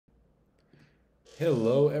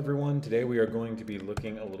Hello everyone, today we are going to be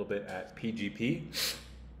looking a little bit at PGP.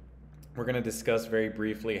 We're going to discuss very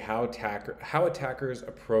briefly how attackers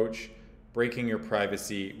approach breaking your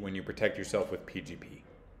privacy when you protect yourself with PGP.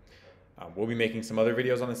 We'll be making some other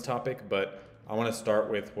videos on this topic, but I want to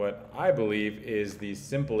start with what I believe is the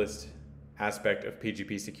simplest aspect of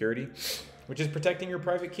PGP security, which is protecting your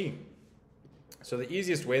private key. So the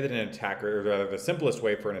easiest way that an attacker, or rather the simplest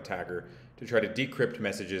way for an attacker to try to decrypt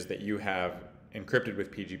messages that you have encrypted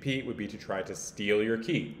with PGP would be to try to steal your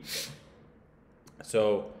key.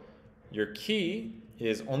 So your key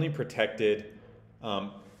is only protected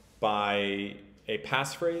by a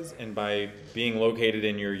passphrase and by being located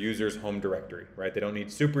in your user's home directory, right? They don't need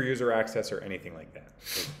super user access or anything like that.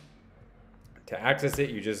 To access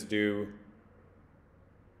it, you just do...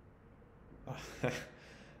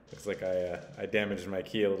 Looks like I damaged my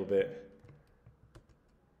key a little bit.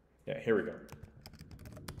 Yeah, here we go.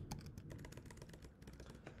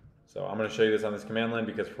 So I'm going to show you this on this command line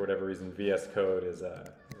because for whatever reason VS Code is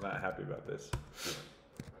not happy about this. So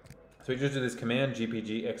we just do this command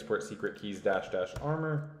gpg export secret keys --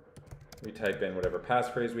 armor. We type in whatever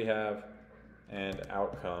passphrase we have, and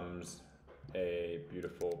out comes a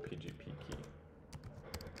beautiful PGP key.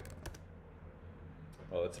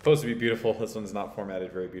 Well, it's supposed to be beautiful. This one's not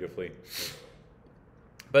formatted very beautifully,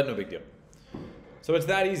 but no big deal. So it's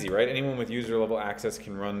that easy, right? Anyone with user level access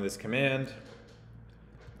can run this command.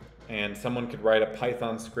 And someone could write a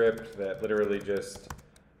Python script that literally just,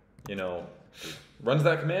 runs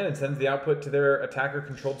that command and sends the output to their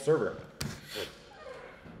attacker-controlled server. So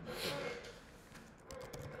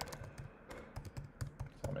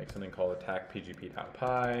I'll make something called attack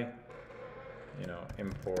pgp.py,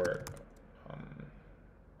 import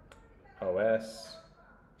OS,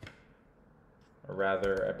 or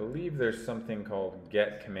rather, I believe there's something called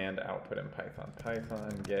get command output in Python.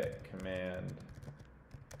 Python get command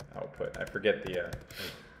output. I forget the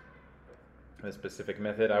specific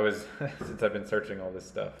method. Since I've been searching all this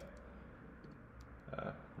stuff,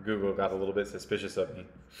 Google got a little bit suspicious of me.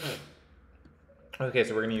 Okay,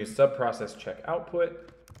 so we're going to use subprocess check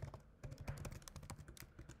output.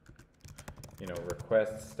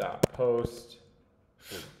 Requests.post.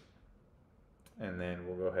 And then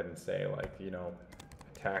we'll go ahead and say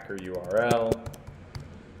attacker URL.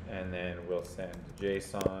 And then we'll send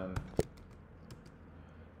JSON.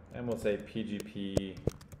 And we'll say PGP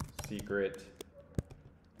secret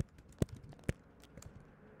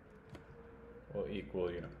will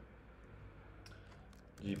equal,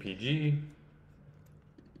 GPG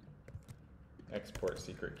export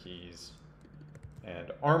secret keys.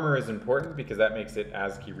 And armor is important because that makes it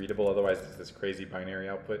ASCII readable. Otherwise, it's this crazy binary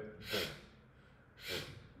output.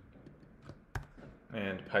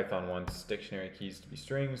 And Python wants dictionary keys to be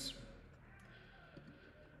strings.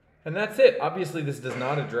 And that's it. Obviously, this does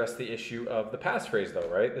not address the issue of the passphrase, though,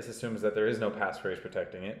 right? This assumes that there is no passphrase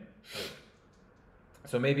protecting it.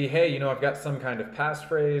 So maybe, hey, I've got some kind of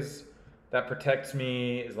passphrase that protects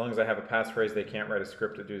me. As long as I have a passphrase, they can't write a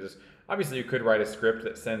script to do this. Obviously, you could write a script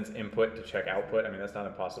that sends input to check output. I mean, that's not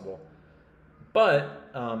impossible.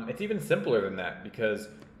 But it's even simpler than that because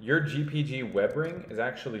your GPG web ring is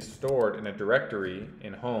actually stored in a directory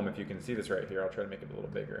in home. If you can see this right here, I'll try to make it a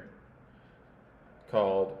little bigger.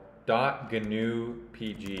 Called .gnu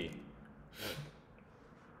pg.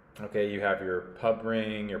 Okay, you have your pub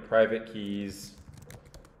ring, your private keys,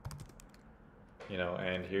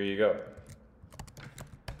 and here you go.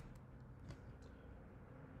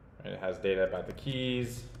 It has data about the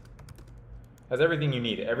keys, has everything you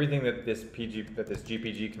need. Everything that this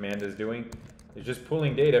GPG command is doing is just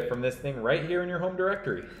pulling data from this thing right here in your home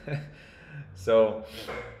directory. So,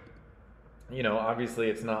 obviously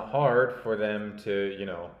it's not hard for them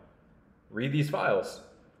to, read these files,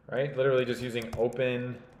 right? Literally just using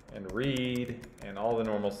open and read and all the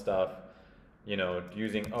normal stuff,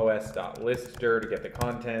 using os.listdir to get the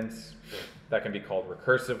contents. That can be called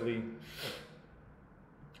recursively.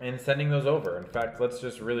 And sending those over. In fact, let's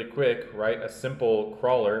just really quick write a simple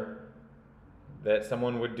crawler that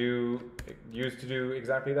someone would use to do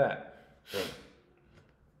exactly that.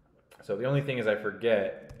 So the only thing is I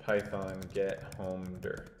forget Python get home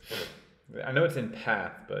dir. I know it's in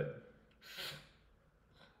path, but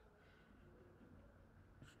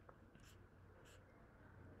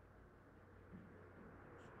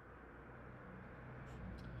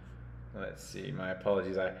let's see, my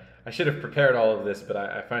apologies. I should have prepared all of this, but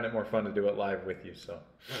I find it more fun to do it live with you, so.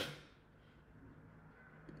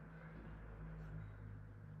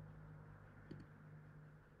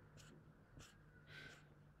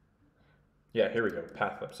 Yeah, here we go,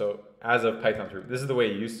 pathlib. So as of Python 3, this is the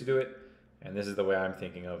way you used to do it, and this is the way I'm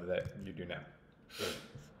thinking of that you do now.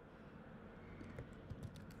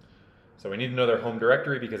 So we need to know their home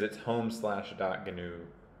directory because it's home/.gnu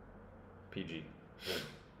PG.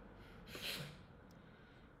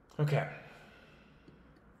 Okay.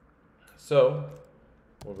 So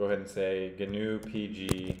we'll go ahead and say GNU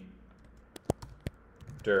PG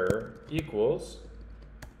dir equals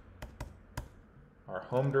our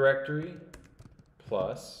home directory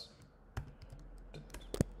plus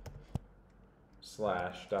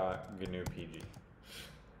 /.GNU PG.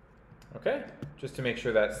 Okay, just to make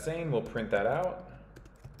sure that's sane, we'll print that out.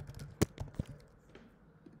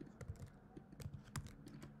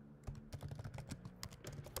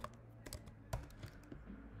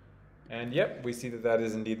 And yep, we see that that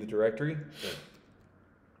is indeed the directory.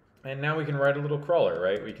 And now we can write a little crawler,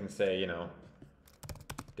 right? We can say, you know,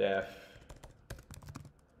 def,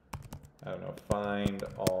 I don't know, find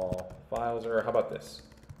all files, or how about this?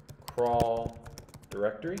 Crawl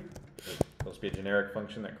directory. It'll just be a generic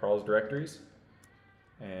function that crawls directories.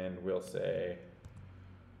 And we'll say,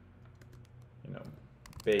 you know,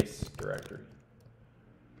 base directory.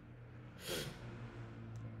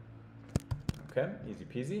 Okay, easy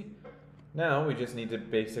peasy. Now we just need to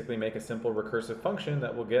basically make a simple recursive function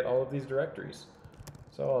that will get all of these directories.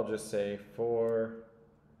 So I'll just say for,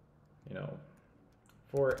 you know,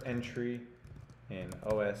 for entry in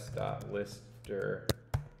os.listdir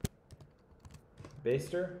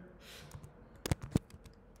baster,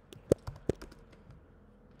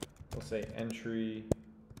 we'll say entry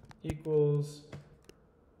equals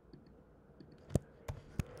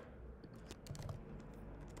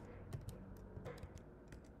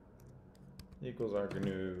our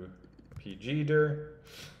GNU PG dir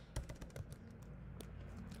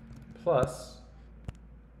plus,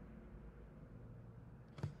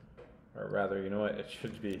 or rather, you know what, it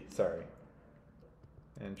should be, sorry,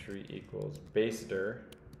 entry equals base dir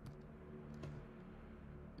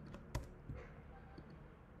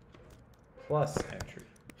plus entry.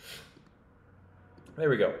 There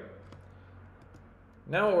we go.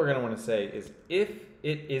 Now what we're going to want to say is if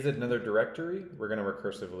it is another directory, we're going to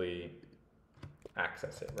recursively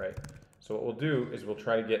access it, right? So what we'll do is we'll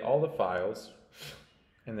try to get all the files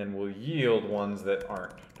and then we'll yield ones that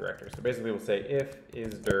aren't directories. So basically we'll say if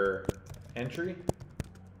is dir entry,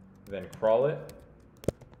 then crawl it,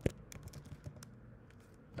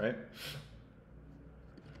 right?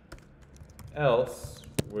 Else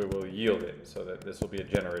we will yield it, so that this will be a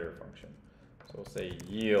generator function. So we'll say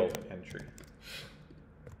yield entry.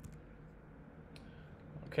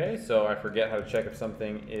 Okay, so I forget how to check if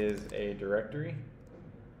something is a directory.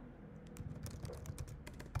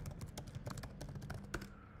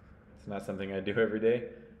 It's not something I do every day.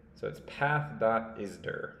 So it's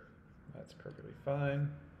path.isdir. That's perfectly fine.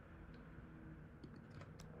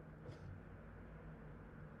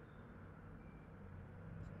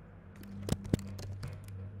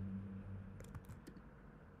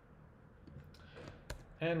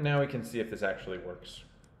 And now we can see if this actually works.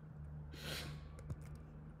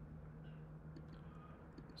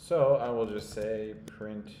 So I will just say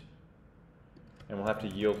print, and we'll have to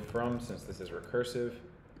yield from since this is recursive.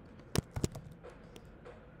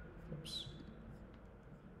 Oops.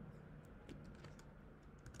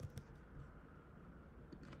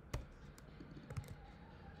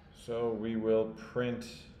 So we will print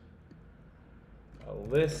a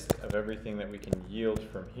list of everything that we can yield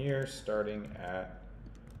from here, starting at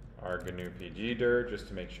our GNU PG dir, just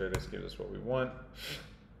to make sure this gives us what we want.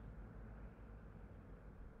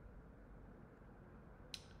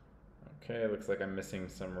 Okay, looks like I'm missing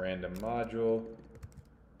some random module.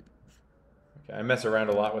 Okay, I mess around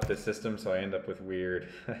a lot with this system, so I end up with weird.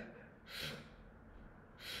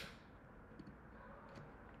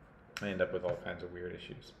 I end up with all kinds of weird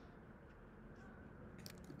issues.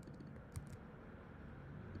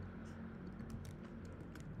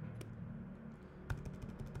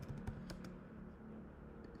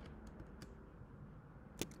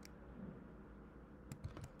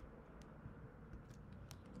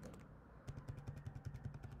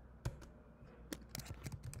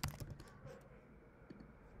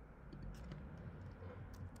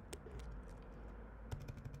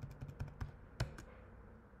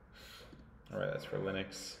 All right, that's for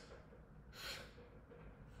Linux.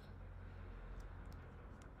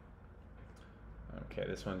 Okay,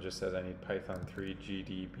 this one just says I need Python 3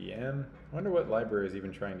 GDBM. I wonder what library is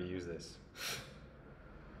even trying to use this.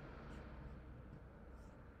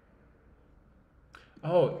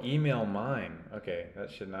 Oh, email mime. Okay,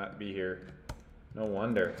 that should not be here. No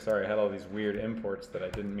wonder. Sorry, I had all these weird imports that I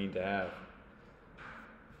didn't mean to have.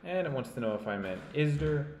 And it wants to know if I meant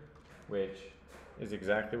isdir, which is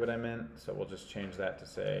exactly what I meant, so we'll just change that to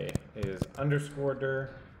say is underscore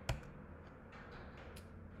dir.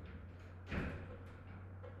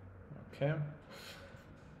 Okay.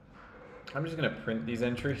 I'm just going to print these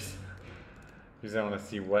entries because I want to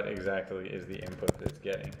see what exactly is the input that it's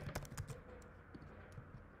getting.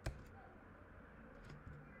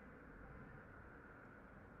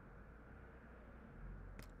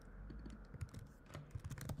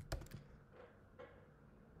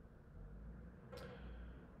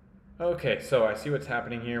 Okay, so I see what's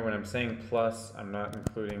happening here. When I'm saying plus, I'm not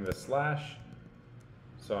including the slash,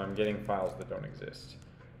 so I'm getting files that don't exist.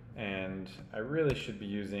 And I really should be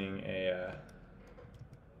using a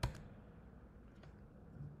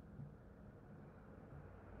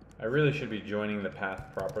I really should be joining the path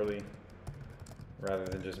properly rather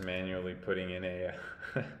than just manually putting in a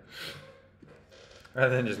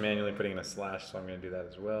rather than just manually putting in a slash, so I'm going to do that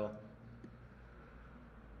as well.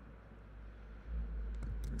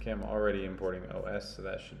 Okay, I'm already importing OS, so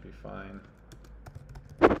that should be fine.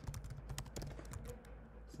 So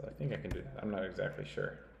I think I can do that. I'm not exactly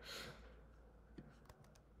sure.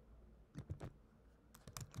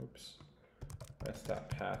 Oops.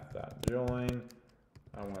 s.path.join.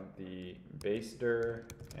 I want the base dir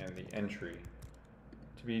and the entry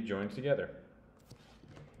to be joined together.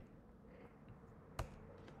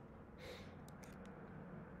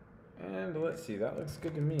 And let's see, that looks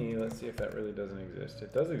good to me. Let's see if that really doesn't exist.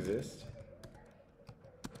 It does exist.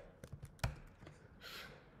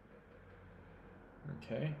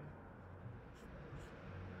 Okay.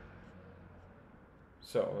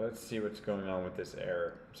 So let's see what's going on with this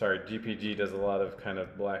error. Sorry, GPG does a lot of kind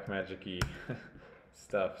of black magic-y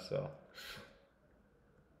stuff, so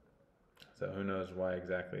who knows why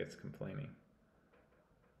exactly it's complaining.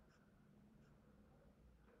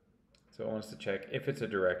 So it wants to check if it's a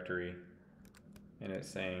directory, and it's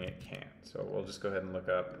saying it can't. So we'll just go ahead and look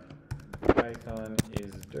up Python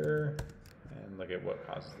is dir and look at what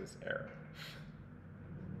causes this error.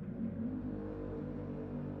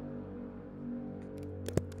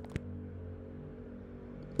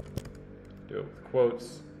 Do it with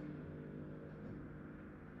quotes.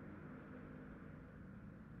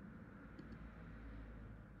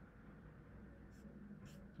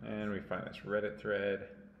 And we find this Reddit thread.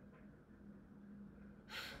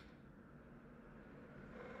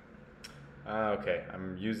 Okay,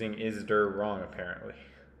 I'm using isdir wrong apparently.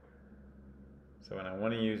 So when I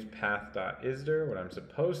want to use path.isdir, what I'm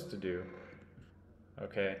supposed to do,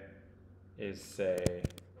 okay, is say,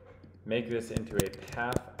 make this into a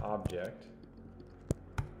path object,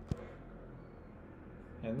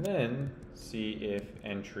 and then see if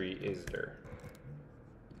entry isdir.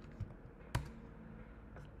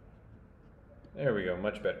 There we go,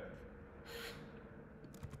 much better.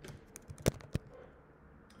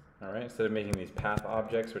 All right, instead of making these path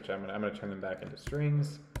objects, which I'm gonna turn them back into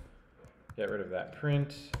strings, get rid of that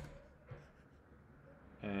print,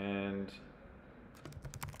 and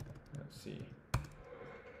let's see.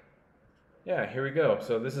 Yeah, here we go.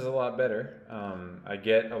 So this is a lot better. I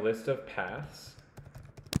get a list of paths,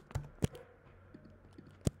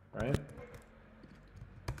 right?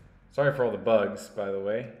 Sorry for all the bugs, by the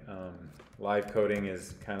way. Live coding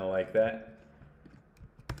is kind of like that.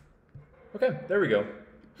 Okay, there we go.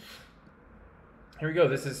 Here we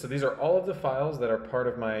go. So these are all of the files that are part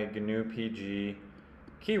of my GNU PG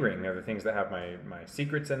keyring. They're the things that have my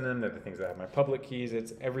secrets in them. They're the things that have my public keys.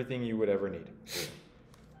 It's everything you would ever need.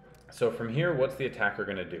 So from here, what's the attacker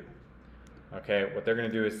going to do? Okay, what they're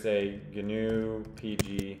going to do is say GNU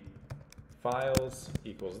PG files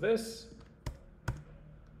equals this,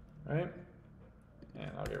 right?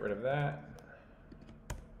 And I'll get rid of that.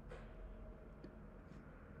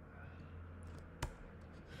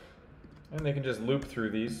 And they can just loop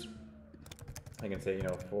through these. I can say,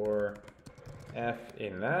 for f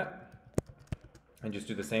in that, and just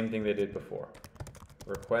do the same thing they did before.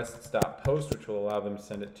 Requests.post, which will allow them to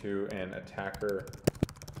send it to an attacker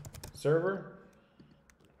server,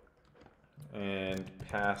 and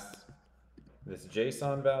pass this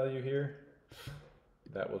JSON value here.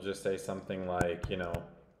 That will just say something like,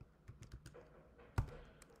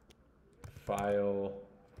 file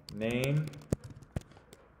name,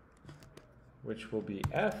 which will be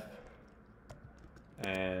F,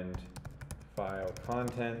 and file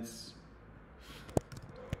contents,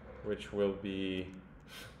 which will be,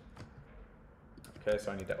 okay,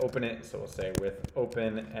 so I need to open it, so we'll say with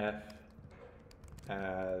open F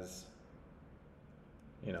as,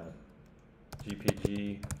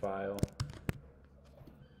 GPG file,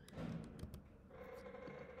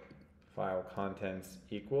 file contents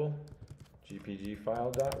equal GPG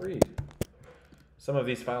file.read. Some of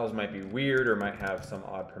these files might be weird or might have some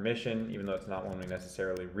odd permission, even though it's not one we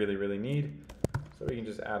necessarily really need. So we can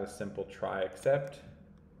just add a simple try except.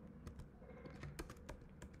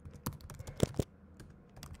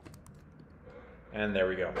 And there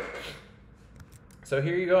we go. So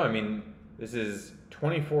here you go. I mean, this is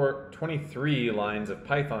 23 lines of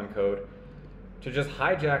Python code to just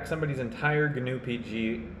hijack somebody's entire GNU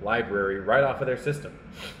PG library right off of their system,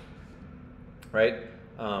 right?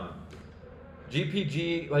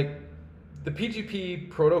 GPG, like the PGP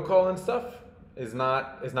protocol and stuff is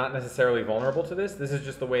not necessarily vulnerable to this. This is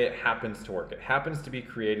just the way it happens to work. It happens to be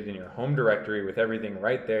created in your home directory with everything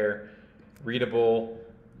right there, readable.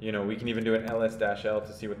 You know, we can even do an ls-l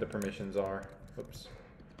to see what the permissions are. Oops.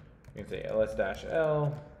 We can say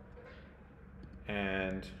ls-l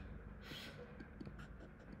and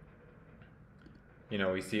you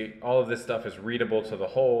know, we see all of this stuff is readable to the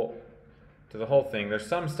whole thing. There's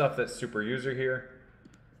some stuff that's super user here,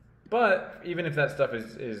 but even if that stuff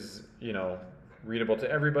is you know, readable to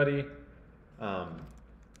everybody,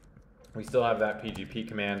 we still have that PGP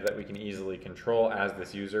command that we can easily control as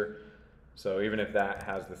this user. So even if that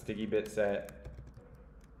has the sticky bit set,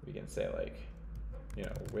 we can say like, you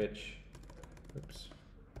know, which, oops.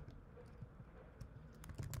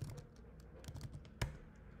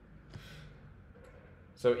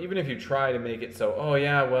 So even if you try to make it so, oh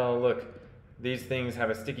yeah, well look, these things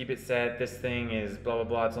have a sticky bit set, this thing is blah blah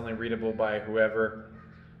blah, it's only readable by whoever,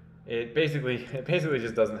 it basically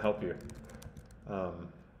just doesn't help you.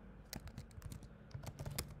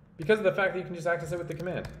 Because of the fact that you can just access it with the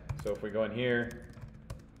command. So if we go in here,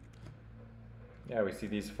 yeah, we see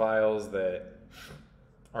these files that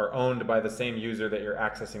are owned by the same user that you're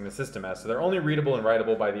accessing the system as. So they're only readable and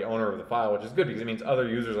writable by the owner of the file, which is good because it means other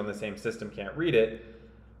users on the same system can't read it.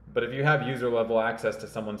 But if you have user level access to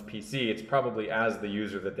someone's PC, it's probably as the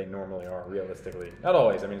user that they normally are, realistically. Not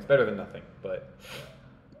always, I mean, it's better than nothing, but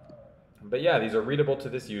yeah, these are readable to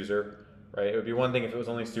this user, right? It would be one thing if it was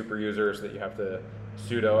only super users that you have to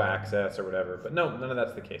sudo access or whatever, but no, none of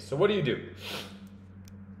that's the case. So what do you do?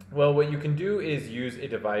 Well, what you can do is use a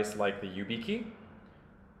device like the YubiKey.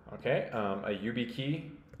 Okay, a YubiKey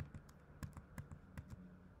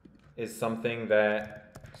is something that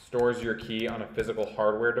stores your key on a physical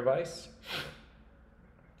hardware device.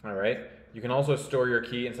 All right, you can also store your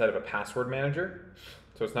key inside of a password manager,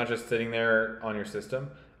 so it's not just sitting there on your system.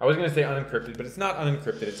 I was going to say unencrypted, but it's not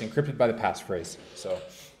unencrypted, it's encrypted by the passphrase. So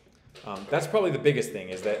that's probably the biggest thing,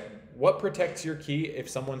 is that what protects your key if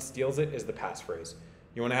someone steals it is the passphrase.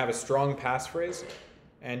 You want to have a strong passphrase,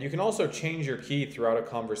 and you can also change your key throughout a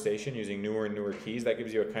conversation using newer and newer keys. That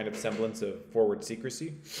gives you a kind of semblance of forward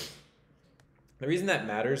secrecy. The reason that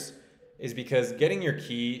matters is because getting your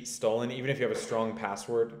key stolen, even if you have a strong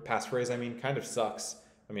passphrase, I mean, kind of sucks.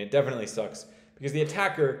 I mean, it definitely sucks, because the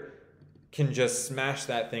attacker can just smash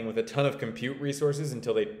that thing with a ton of compute resources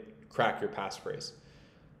until they crack your passphrase.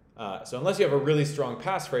 So unless you have a really strong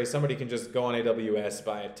passphrase, somebody can just go on AWS,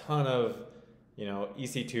 buy a ton of, you know,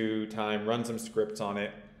 EC2 time, run some scripts on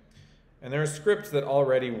it. And there are scripts that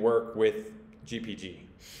already work with GPG.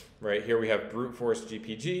 Right here we have brute force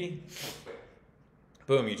GPG.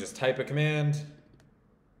 Boom, you just type a command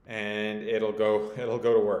and it'll go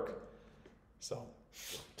to work. So,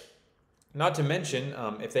 not to mention,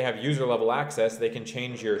 if they have user level access, they can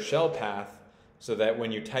change your shell path so that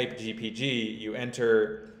when you type GPG, you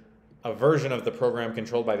enter a version of the program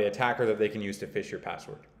controlled by the attacker that they can use to phish your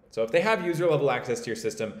password. So if they have user level access to your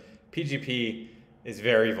system, PGP is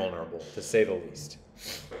very vulnerable, to say the least.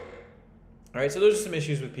 All right, so those are some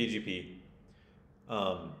issues with PGP.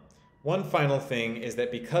 One final thing is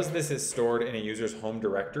that because this is stored in a user's home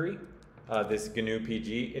directory, this GNU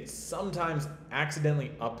PG, it's sometimes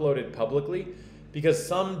accidentally uploaded publicly because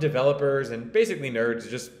some developers and basically nerds,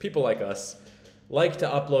 just people like us, like to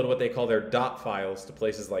upload what they call their dot files to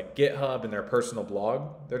places like GitHub and their personal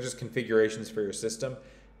blog. They're just configurations for your system.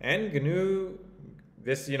 And GNU,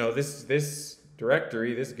 this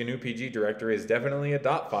directory, this GNU PG directory is definitely a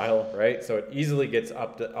dot file, right? So it easily gets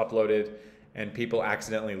uploaded, and people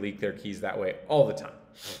accidentally leak their keys that way all the time.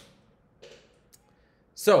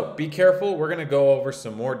 So be careful. We're going to go over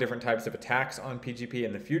some more different types of attacks on PGP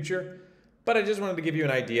in the future, but I just wanted to give you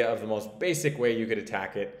an idea of the most basic way you could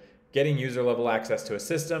attack it. Getting user level access to a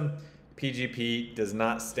system. PGP does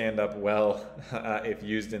not stand up well if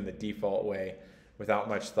used in the default way without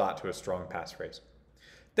much thought to a strong passphrase.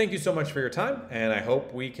 Thank you so much for your time, and I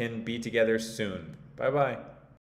hope we can be together soon. Bye-bye.